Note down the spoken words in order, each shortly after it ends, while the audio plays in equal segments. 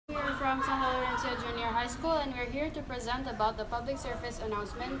from San Lorenzo Junior High School, and we're here to present about the public service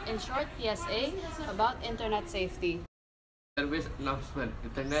announcement, in short PSA, about internet safety. Service announcement,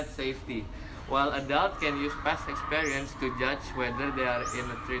 internet safety. While adults can use past experience to judge whether they are in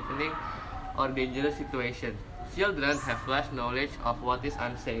a threatening or dangerous situation, children have less knowledge of what is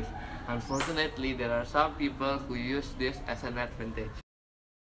unsafe. Unfortunately, there are some people who use this as an advantage.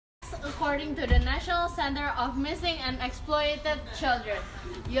 According to the National Center of Missing and Exploited Children,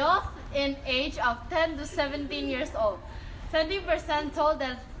 youth in age of 10 to 17 years old, 20% told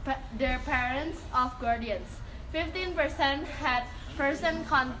their parents of guardians, 15% had person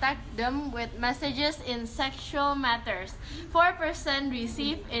contact them with messages in sexual matters, 4%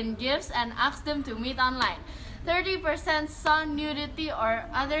 received in gifts and asked them to meet online, 30% saw nudity or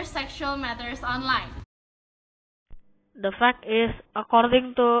other sexual matters online. The fact is,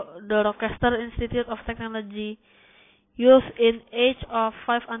 according to the Rochester Institute of Technology, youth in age of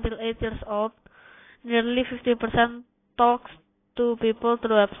 5 until 8 years old, nearly 50% talks to people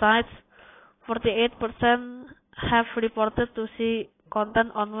through websites, 48% have reported to see content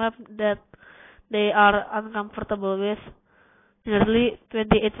on web that they are uncomfortable with, nearly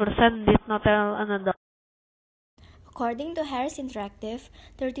 28% did not tell an adult. According to Harris Interactive,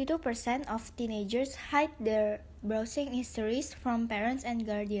 32% of teenagers hide their browsing histories from parents and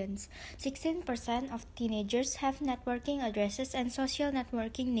guardians. 16% of teenagers have networking addresses and social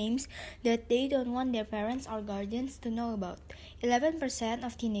networking names that they don't want their parents or guardians to know about. 11%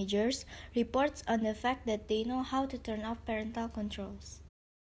 of teenagers reports on the fact that they know how to turn off parental controls.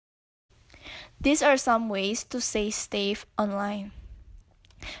 These are some ways to stay safe online.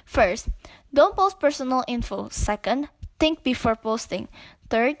 First, don't post personal info. Second, think before posting.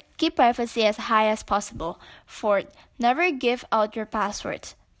 Third, keep privacy as high as possible. Fourth, never give out your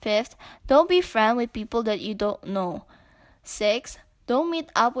passwords. Fifth, don't be friends with people that you don't know. Sixth, don't meet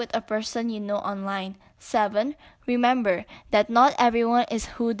up with a person you know online. 7. Remember that not everyone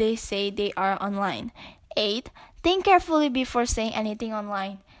is who they say they are online. 8. Think carefully before saying anything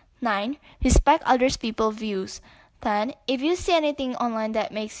online. 9. Respect others people's views. 10. If you see anything online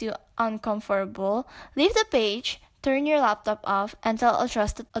that makes you uncomfortable, leave the page, turn your laptop off, and tell a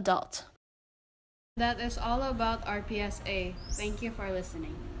trusted adult. That is all about our PSA. Thank you for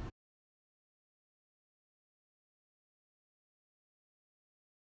listening.